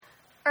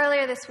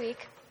Earlier this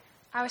week,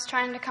 I was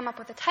trying to come up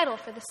with a title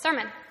for this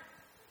sermon.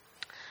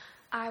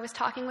 I was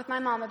talking with my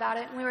mom about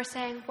it, and we were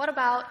saying, what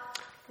about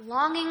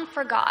longing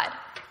for God?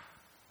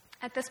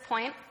 At this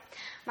point,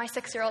 my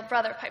 6-year-old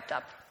brother piped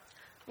up.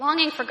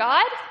 Longing for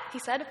God? He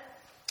said.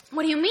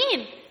 What do you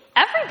mean?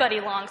 Everybody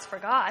longs for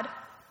God.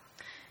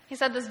 He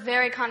said this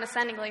very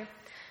condescendingly,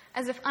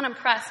 as if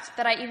unimpressed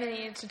that I even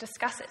needed to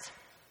discuss it.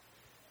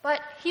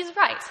 But he's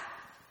right.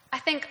 I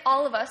think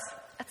all of us,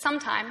 at some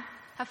time,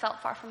 have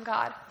felt far from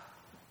God.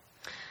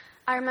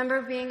 I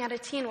remember being at a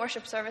teen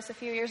worship service a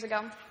few years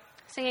ago,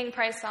 singing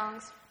praise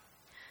songs.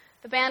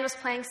 The band was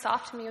playing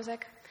soft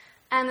music,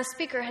 and the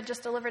speaker had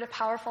just delivered a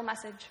powerful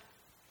message.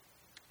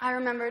 I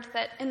remembered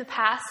that in the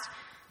past,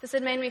 this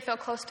had made me feel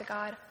close to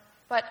God,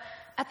 but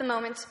at the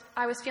moment,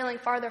 I was feeling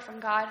farther from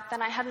God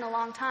than I had in a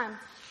long time.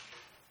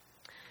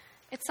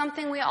 It's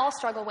something we all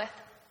struggle with,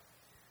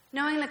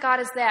 knowing that God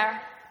is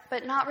there,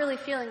 but not really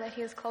feeling that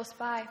He is close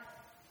by.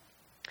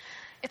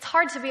 It's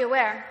hard to be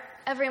aware,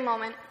 every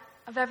moment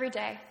of every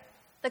day,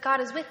 that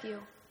God is with you,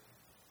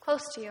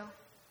 close to you.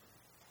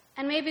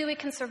 And maybe we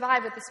can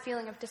survive with this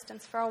feeling of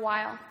distance for a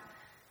while.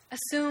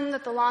 Assume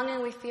that the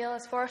longing we feel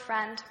is for a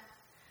friend,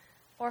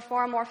 or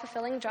for a more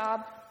fulfilling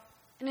job,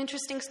 an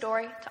interesting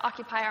story to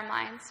occupy our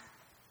minds.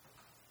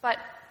 But,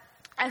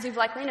 as you've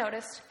likely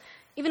noticed,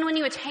 even when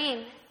you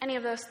attain any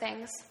of those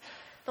things,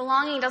 the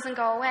longing doesn't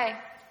go away.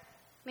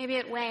 Maybe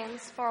it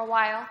wanes for a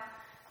while,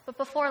 but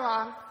before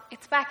long,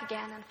 it's back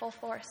again in full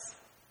force.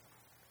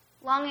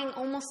 Longing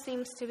almost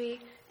seems to be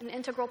an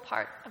integral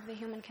part of the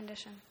human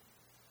condition.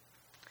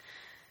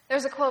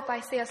 There's a quote by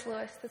C.S.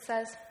 Lewis that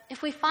says,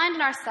 "If we find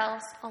in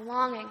ourselves a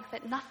longing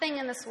that nothing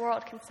in this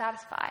world can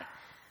satisfy,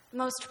 the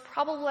most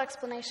probable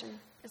explanation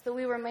is that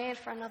we were made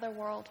for another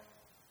world."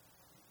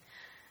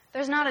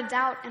 There's not a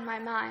doubt in my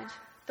mind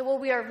that what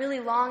we are really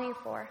longing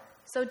for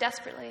so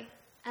desperately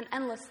and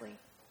endlessly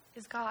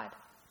is God.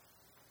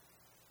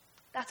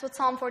 That's what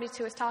Psalm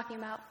 42 is talking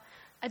about,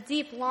 a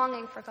deep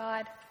longing for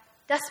God,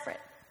 desperate,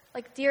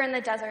 like deer in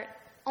the desert,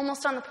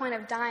 almost on the point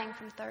of dying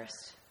from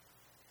thirst.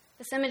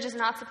 This image is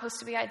not supposed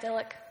to be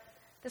idyllic.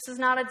 This is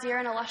not a deer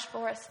in a lush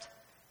forest.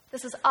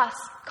 This is us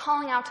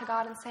calling out to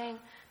God and saying,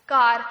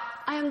 "God,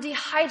 I am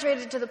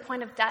dehydrated to the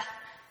point of death.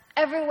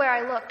 Everywhere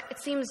I look, it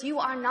seems you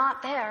are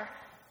not there.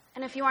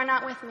 And if you are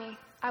not with me,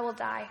 I will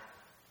die."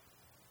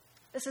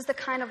 This is the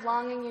kind of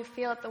longing you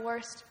feel at the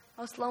worst,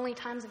 most lonely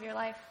times of your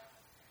life.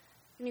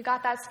 When you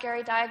got that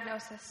scary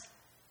diagnosis,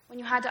 when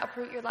you had to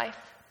uproot your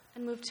life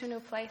and move to a new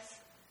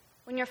place,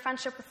 when your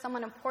friendship with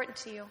someone important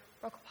to you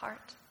broke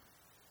apart.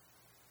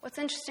 What's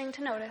interesting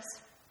to notice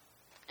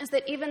is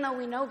that even though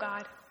we know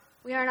God,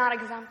 we are not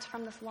exempt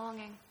from this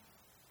longing.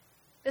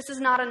 This is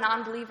not a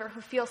non-believer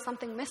who feels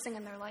something missing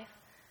in their life.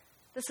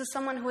 This is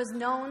someone who has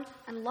known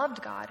and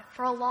loved God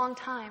for a long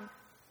time,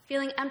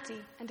 feeling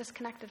empty and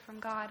disconnected from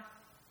God.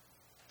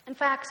 In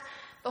fact,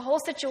 the whole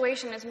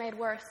situation is made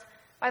worse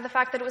by the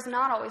fact that it was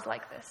not always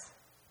like this.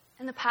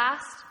 In the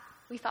past,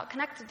 we felt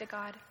connected to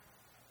God.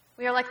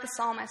 We are like the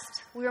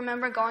psalmist. We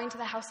remember going to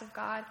the house of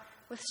God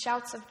with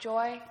shouts of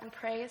joy and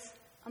praise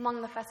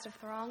among the festive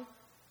throng.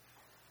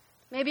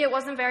 Maybe it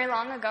wasn't very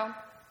long ago.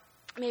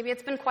 Maybe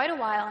it's been quite a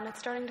while and it's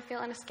starting to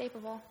feel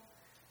inescapable.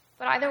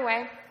 But either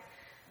way,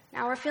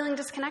 now we're feeling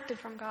disconnected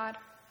from God,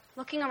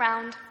 looking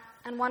around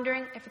and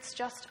wondering if it's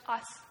just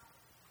us,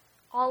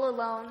 all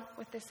alone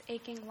with this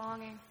aching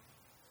longing.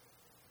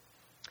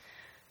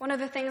 One of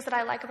the things that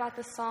I like about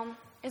this psalm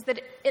is that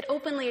it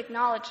openly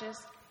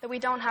acknowledges that we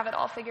don't have it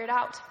all figured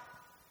out.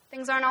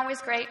 Things aren't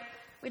always great.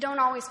 We don't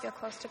always feel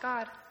close to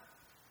God.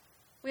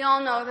 We all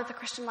know that the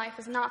Christian life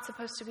is not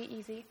supposed to be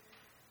easy,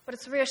 but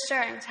it's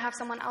reassuring to have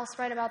someone else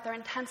write about their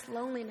intense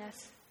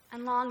loneliness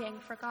and longing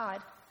for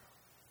God.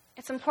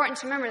 It's important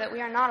to remember that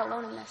we are not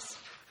alone in this.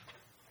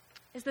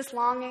 Is this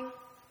longing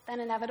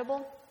then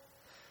inevitable?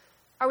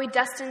 Are we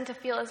destined to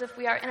feel as if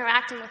we are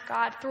interacting with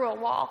God through a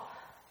wall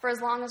for as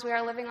long as we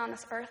are living on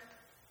this earth?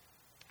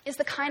 Is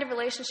the kind of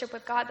relationship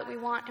with God that we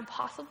want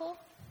impossible,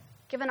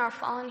 given our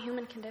fallen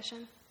human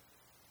condition?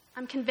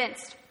 I'm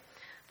convinced,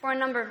 for a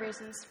number of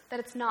reasons, that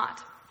it's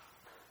not.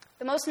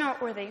 The most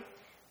noteworthy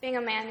being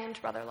a man named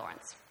Brother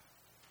Lawrence.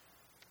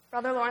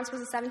 Brother Lawrence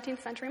was a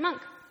 17th century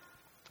monk.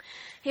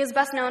 He is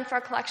best known for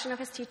a collection of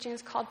his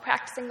teachings called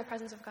Practicing the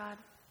Presence of God.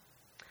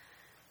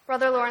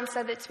 Brother Lawrence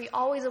said that to be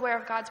always aware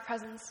of God's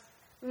presence,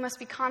 we must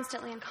be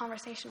constantly in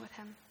conversation with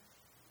Him.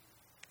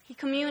 He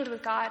communed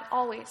with God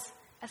always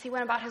as he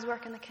went about his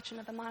work in the kitchen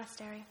of the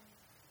monastery.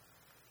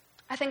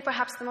 I think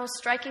perhaps the most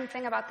striking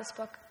thing about this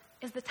book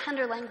is the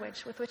tender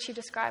language with which he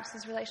describes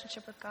his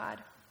relationship with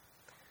God.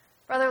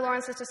 Brother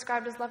Lawrence is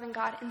described as loving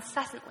God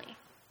incessantly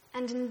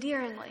and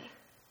endearingly.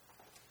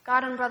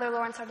 God and Brother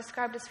Lawrence are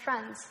described as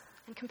friends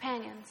and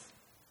companions.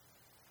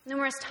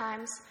 Numerous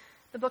times,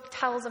 the book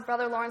tells of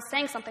Brother Lawrence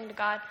saying something to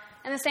God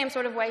in the same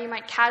sort of way you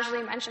might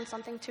casually mention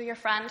something to your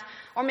friend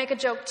or make a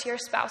joke to your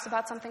spouse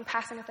about something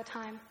passing at the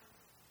time.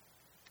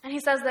 And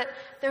he says that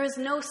there is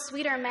no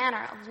sweeter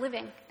manner of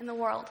living in the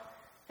world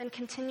than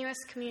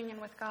continuous communion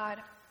with God.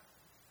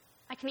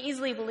 I can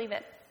easily believe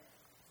it.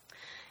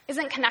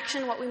 Isn't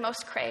connection what we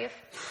most crave?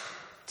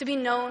 To be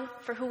known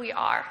for who we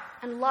are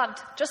and loved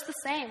just the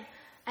same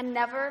and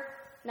never,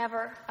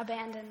 never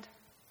abandoned.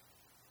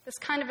 This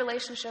kind of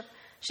relationship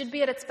should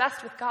be at its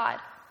best with God,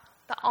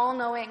 the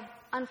all-knowing,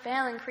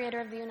 unfailing creator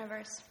of the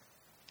universe,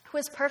 who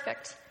is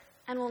perfect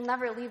and will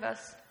never leave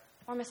us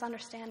or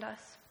misunderstand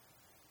us.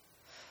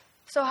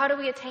 So how do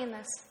we attain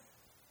this?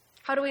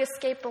 How do we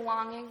escape the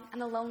longing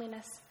and the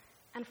loneliness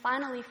and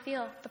finally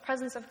feel the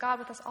presence of God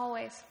with us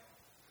always?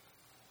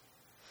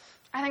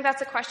 I think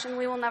that's a question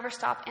we will never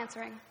stop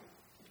answering,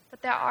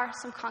 but there are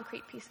some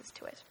concrete pieces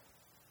to it.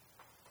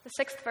 The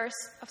 6th verse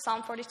of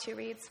Psalm 42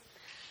 reads,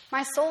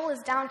 "My soul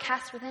is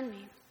downcast within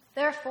me.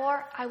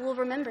 Therefore I will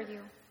remember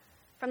you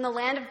from the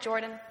land of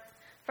Jordan,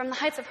 from the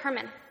heights of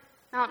Hermon,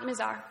 Mount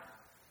Mizar."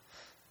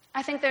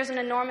 I think there's an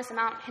enormous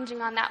amount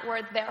hinging on that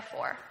word,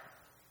 therefore.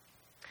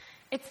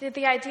 It's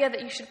the idea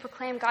that you should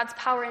proclaim God's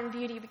power and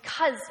beauty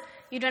because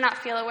you do not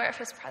feel aware of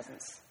his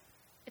presence.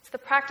 It's the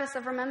practice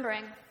of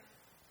remembering,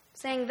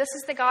 saying, "This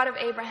is the God of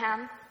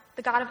Abraham,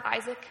 the God of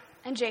Isaac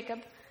and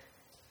Jacob,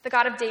 the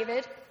God of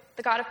David,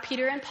 the God of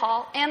Peter and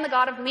Paul, and the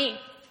God of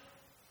me."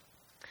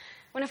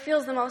 When it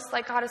feels the most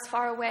like God is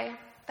far away,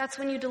 that's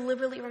when you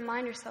deliberately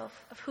remind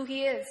yourself of who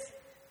he is,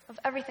 of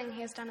everything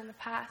he has done in the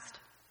past.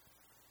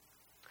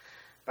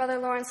 Brother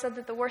Lawrence said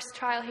that the worst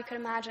trial he could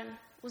imagine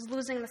was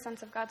losing the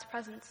sense of God's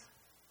presence,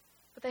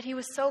 but that he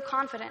was so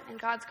confident in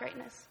God's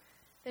greatness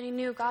that he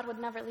knew God would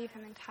never leave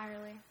him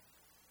entirely.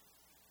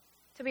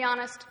 To be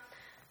honest,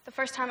 the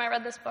first time I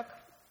read this book,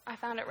 I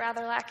found it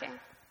rather lacking.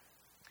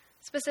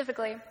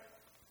 Specifically,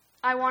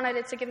 I wanted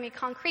it to give me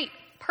concrete,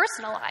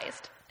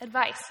 personalized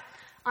advice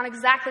on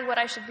exactly what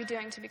I should be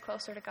doing to be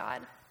closer to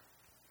God.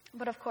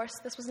 But of course,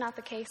 this was not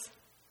the case.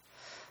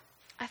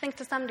 I think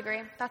to some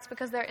degree, that's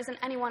because there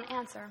isn't any one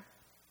answer.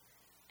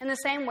 In the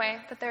same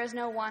way that there is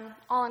no one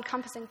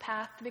all-encompassing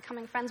path to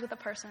becoming friends with a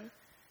person,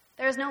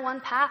 there is no one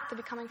path to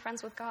becoming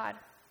friends with God.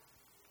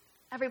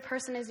 Every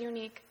person is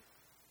unique,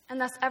 and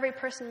thus every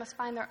person must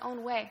find their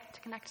own way to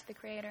connect to the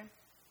Creator.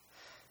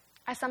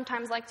 I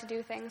sometimes like to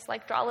do things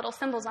like draw little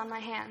symbols on my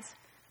hands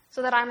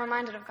so that I'm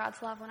reminded of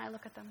God's love when I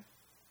look at them.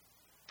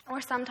 Or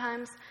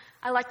sometimes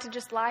I like to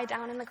just lie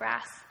down in the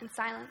grass in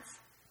silence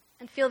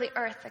and feel the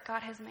earth that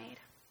God has made.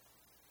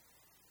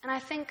 And I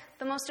think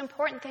the most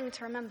important thing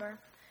to remember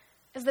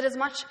is that as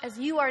much as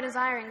you are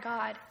desiring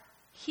God,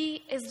 he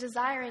is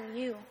desiring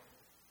you.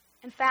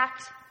 In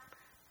fact,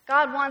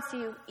 God wants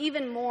you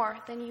even more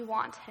than you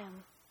want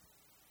him.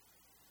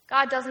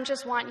 God doesn't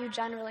just want you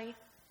generally,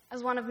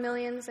 as one of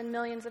millions and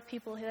millions of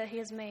people that he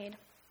has made.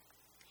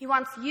 He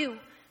wants you,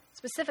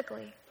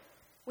 specifically,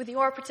 with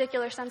your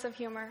particular sense of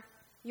humor,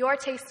 your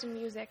taste in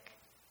music,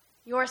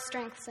 your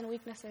strengths and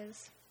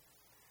weaknesses.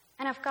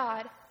 And if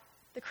God,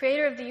 the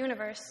creator of the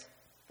universe,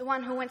 the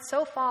one who went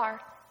so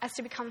far as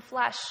to become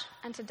flesh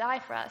and to die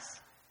for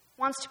us,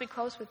 wants to be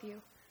close with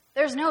you,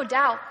 there's no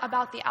doubt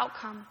about the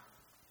outcome.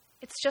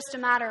 It's just a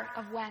matter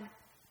of when.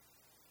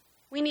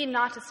 We need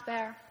not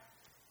despair.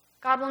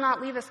 God will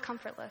not leave us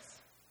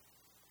comfortless.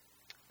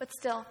 But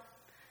still,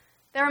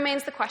 there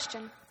remains the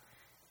question,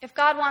 if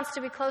God wants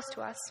to be close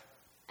to us,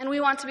 and we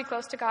want to be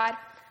close to God,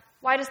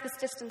 why does this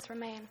distance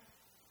remain?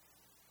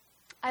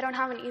 I don't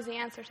have an easy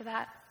answer to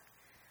that.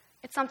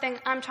 It's something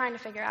I'm trying to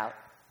figure out.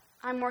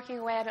 I'm working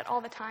away at it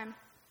all the time,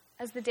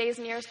 as the days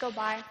and years go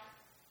by.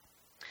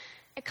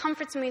 It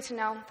comforts me to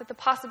know that the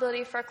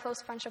possibility for a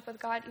close friendship with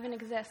God even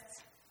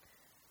exists.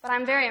 But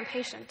I'm very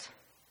impatient,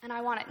 and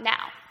I want it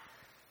now.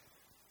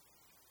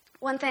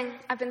 One thing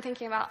I've been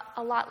thinking about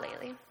a lot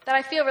lately that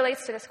I feel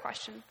relates to this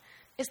question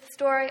is the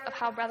story of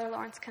how Brother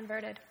Lawrence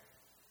converted.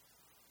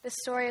 This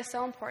story is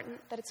so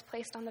important that it's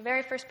placed on the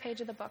very first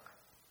page of the book.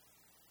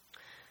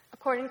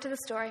 According to the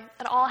story,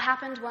 it all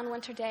happened one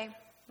winter day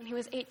when he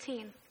was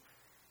 18,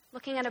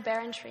 looking at a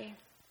barren tree.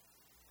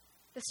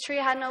 This tree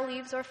had no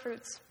leaves or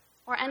fruits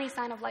or any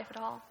sign of life at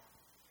all.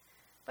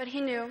 But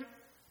he knew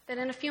that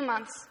in a few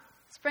months,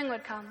 spring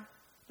would come,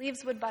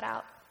 leaves would bud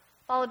out,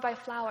 followed by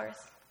flowers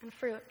and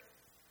fruit.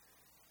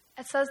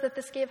 It says that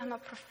this gave him a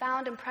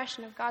profound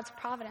impression of God's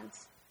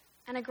providence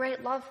and a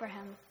great love for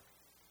him.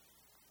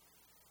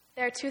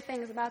 There are two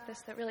things about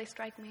this that really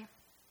strike me.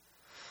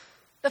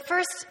 The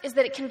first is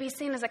that it can be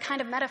seen as a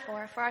kind of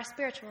metaphor for our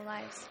spiritual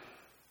lives.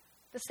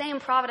 The same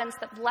providence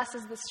that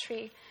blesses this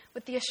tree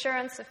with the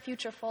assurance of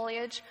future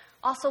foliage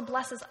also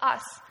blesses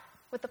us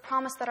with the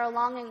promise that our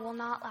longing will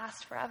not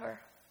last forever.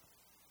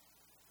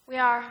 We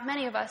are,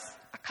 many of us,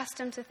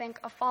 accustomed to think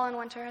of fall and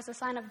winter as a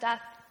sign of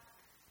death,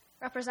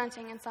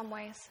 representing in some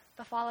ways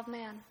the fall of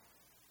man.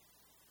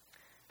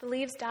 The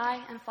leaves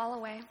die and fall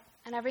away,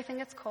 and everything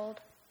gets cold.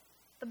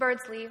 The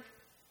birds leave,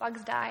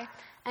 bugs die,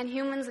 and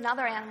humans and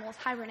other animals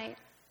hibernate.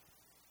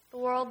 The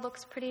world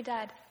looks pretty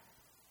dead,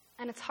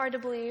 and it's hard to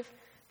believe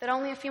that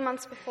only a few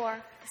months before,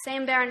 the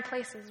same barren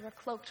places were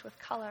cloaked with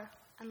color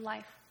and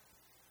life.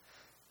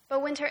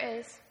 But winter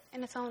is,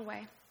 in its own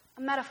way,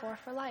 a metaphor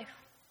for life.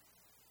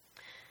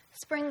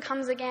 Spring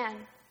comes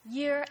again,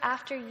 year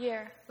after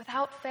year,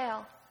 without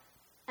fail,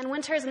 and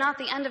winter is not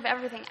the end of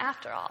everything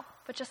after all,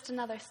 but just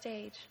another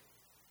stage.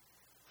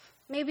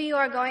 Maybe you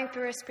are going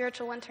through a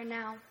spiritual winter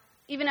now,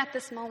 even at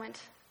this moment,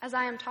 as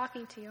I am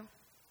talking to you.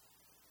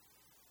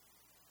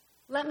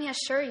 Let me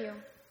assure you,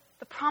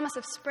 the promise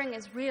of spring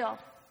is real.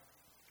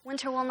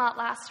 Winter will not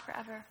last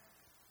forever.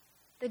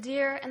 The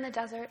deer in the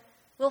desert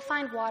will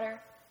find water,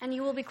 and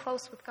you will be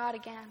close with God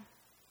again.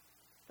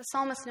 The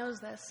psalmist knows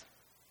this,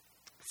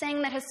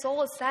 saying that his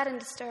soul is sad and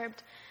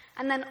disturbed,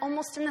 and then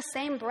almost in the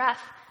same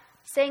breath,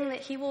 saying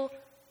that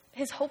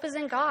his hope is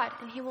in God,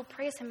 and he will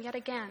praise him yet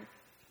again.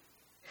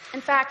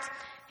 In fact,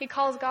 he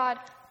calls God,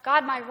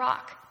 God my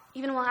rock,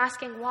 even while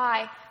asking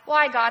why.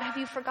 Why, God, have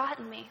you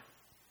forgotten me?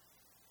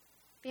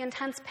 The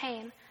intense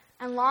pain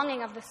and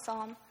longing of this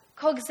psalm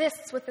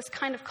coexists with this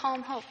kind of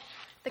calm hope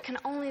that can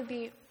only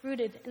be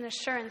rooted in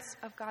assurance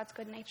of God's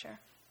good nature.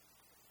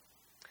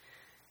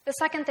 The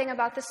second thing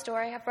about this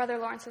story of Brother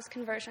Lawrence's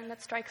conversion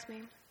that strikes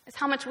me is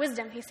how much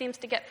wisdom he seems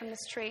to get from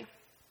this tree.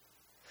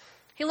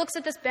 He looks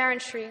at this barren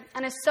tree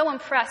and is so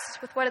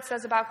impressed with what it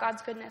says about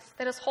God's goodness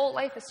that his whole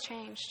life is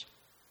changed.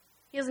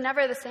 He is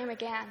never the same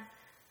again,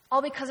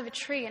 all because of a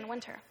tree in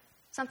winter,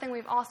 something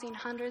we've all seen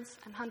hundreds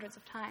and hundreds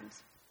of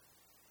times.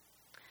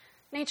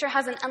 Nature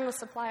has an endless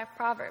supply of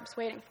proverbs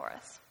waiting for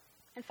us.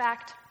 In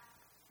fact,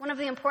 one of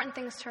the important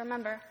things to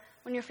remember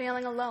when you're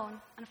feeling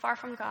alone and far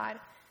from God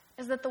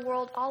is that the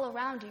world all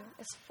around you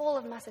is full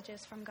of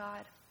messages from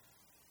God.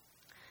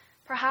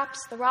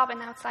 Perhaps the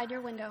robin outside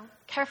your window,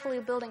 carefully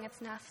building its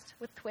nest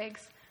with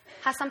twigs,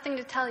 has something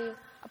to tell you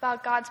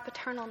about God's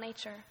paternal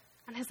nature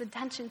and his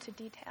attention to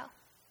detail.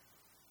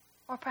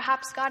 Or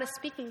perhaps God is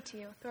speaking to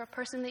you through a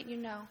person that you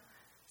know,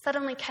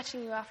 suddenly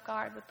catching you off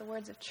guard with the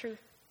words of truth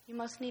you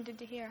most needed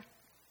to hear.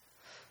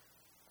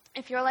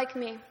 If you're like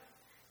me,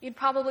 you'd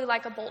probably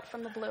like a bolt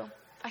from the blue,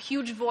 a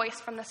huge voice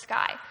from the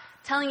sky,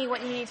 telling you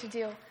what you need to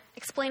do,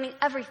 explaining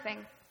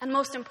everything, and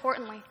most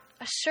importantly,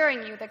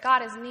 assuring you that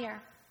God is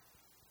near.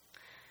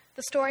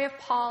 The story of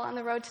Paul on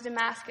the road to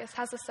Damascus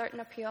has a certain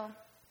appeal,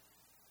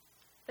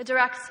 the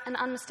direct and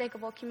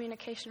unmistakable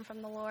communication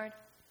from the Lord.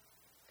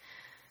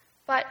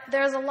 But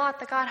there is a lot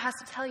that God has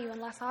to tell you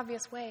in less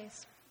obvious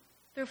ways,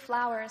 through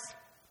flowers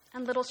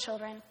and little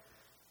children,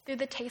 through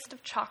the taste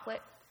of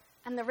chocolate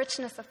and the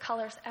richness of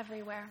colors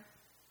everywhere.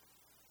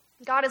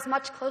 God is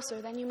much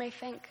closer than you may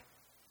think.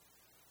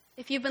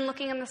 If you've been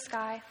looking in the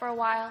sky for a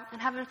while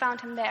and haven't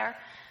found him there,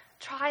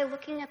 try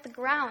looking at the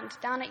ground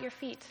down at your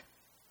feet.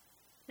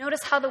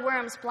 Notice how the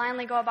worms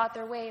blindly go about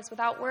their ways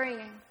without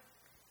worrying.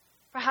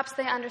 Perhaps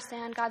they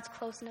understand God's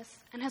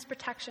closeness and his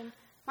protection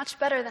much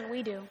better than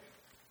we do.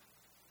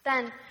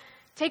 Then,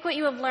 take what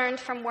you have learned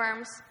from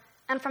worms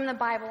and from the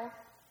Bible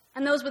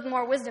and those with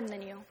more wisdom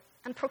than you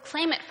and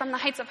proclaim it from the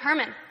heights of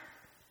Hermon,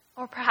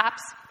 or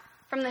perhaps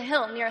from the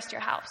hill nearest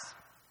your house.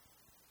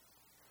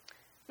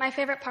 My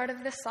favorite part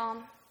of this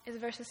psalm is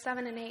verses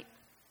 7 and 8.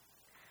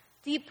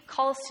 Deep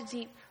calls to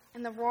deep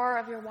in the roar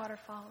of your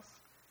waterfalls.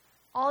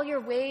 All your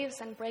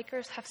waves and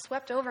breakers have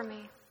swept over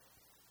me.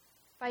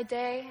 By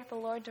day, the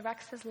Lord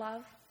directs his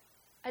love.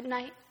 At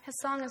night, his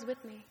song is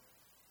with me,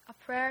 a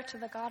prayer to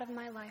the God of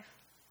my life.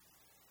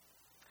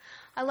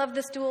 I love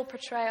this dual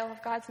portrayal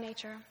of God's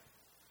nature.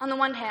 On the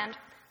one hand,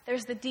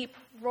 there's the deep,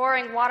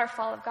 roaring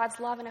waterfall of God's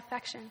love and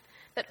affection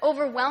that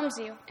overwhelms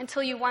you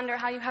until you wonder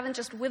how you haven't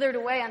just withered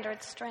away under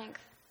its strength.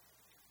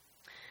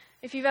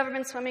 If you've ever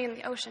been swimming in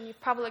the ocean,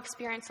 you've probably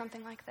experienced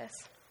something like this.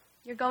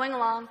 You're going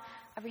along,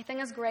 everything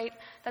is great,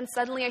 then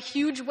suddenly a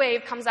huge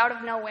wave comes out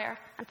of nowhere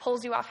and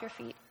pulls you off your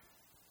feet.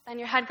 Then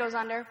your head goes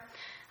under,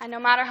 and no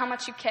matter how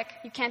much you kick,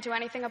 you can't do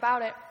anything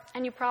about it,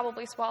 and you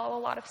probably swallow a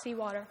lot of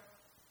seawater.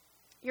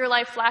 Your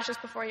life flashes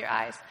before your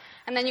eyes,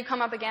 and then you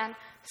come up again,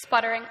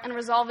 sputtering and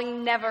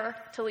resolving never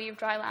to leave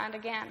dry land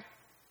again.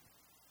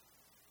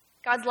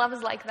 God's love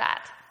is like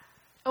that,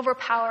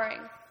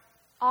 overpowering,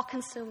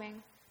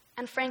 all-consuming,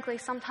 and frankly,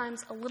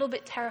 sometimes a little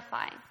bit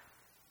terrifying,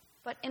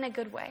 but in a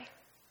good way.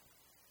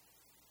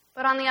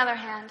 But on the other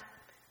hand,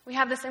 we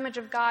have this image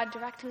of God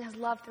directing his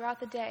love throughout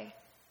the day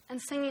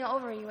and singing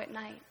over you at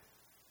night.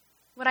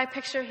 What I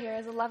picture here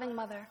is a loving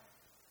mother,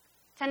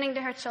 tending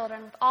to her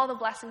children with all the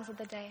blessings of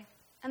the day.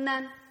 And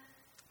then,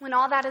 when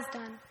all that is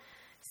done,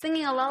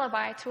 singing a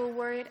lullaby to a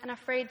worried and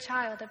afraid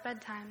child at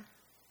bedtime.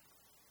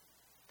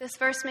 This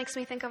verse makes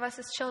me think of us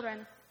as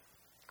children,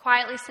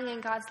 quietly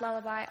singing God's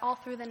lullaby all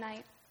through the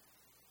night,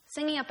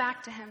 singing it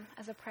back to him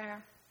as a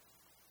prayer.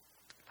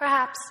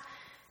 Perhaps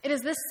it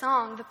is this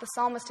song that the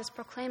psalmist is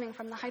proclaiming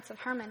from the heights of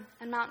Hermon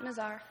and Mount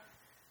Mizar.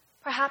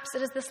 Perhaps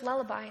it is this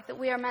lullaby that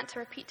we are meant to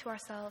repeat to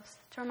ourselves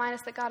to remind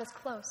us that God is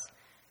close,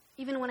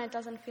 even when it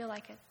doesn't feel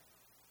like it.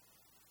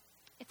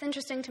 It's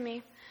interesting to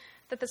me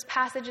that this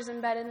passage is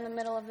embedded in the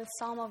middle of this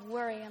psalm of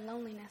worry and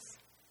loneliness.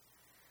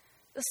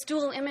 This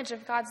dual image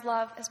of God's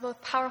love as both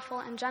powerful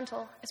and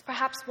gentle is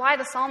perhaps why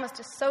the psalmist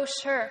is so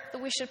sure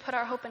that we should put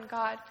our hope in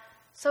God,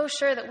 so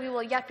sure that we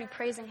will yet be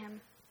praising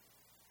him.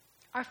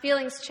 Our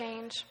feelings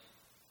change,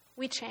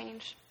 we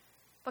change,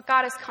 but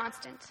God is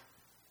constant.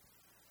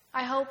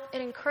 I hope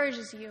it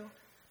encourages you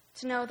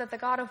to know that the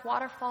God of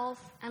waterfalls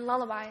and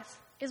lullabies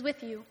is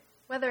with you,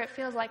 whether it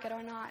feels like it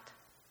or not.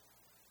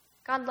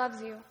 God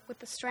loves you with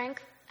the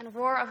strength and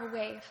roar of a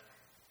wave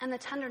and the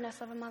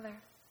tenderness of a mother,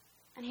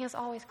 and he is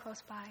always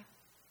close by.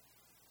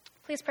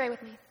 Please pray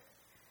with me.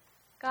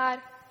 God,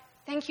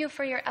 thank you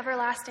for your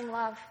everlasting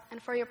love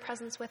and for your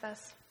presence with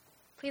us.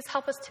 Please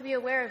help us to be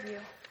aware of you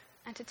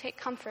and to take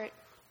comfort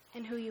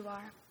in who you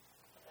are.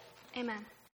 Amen.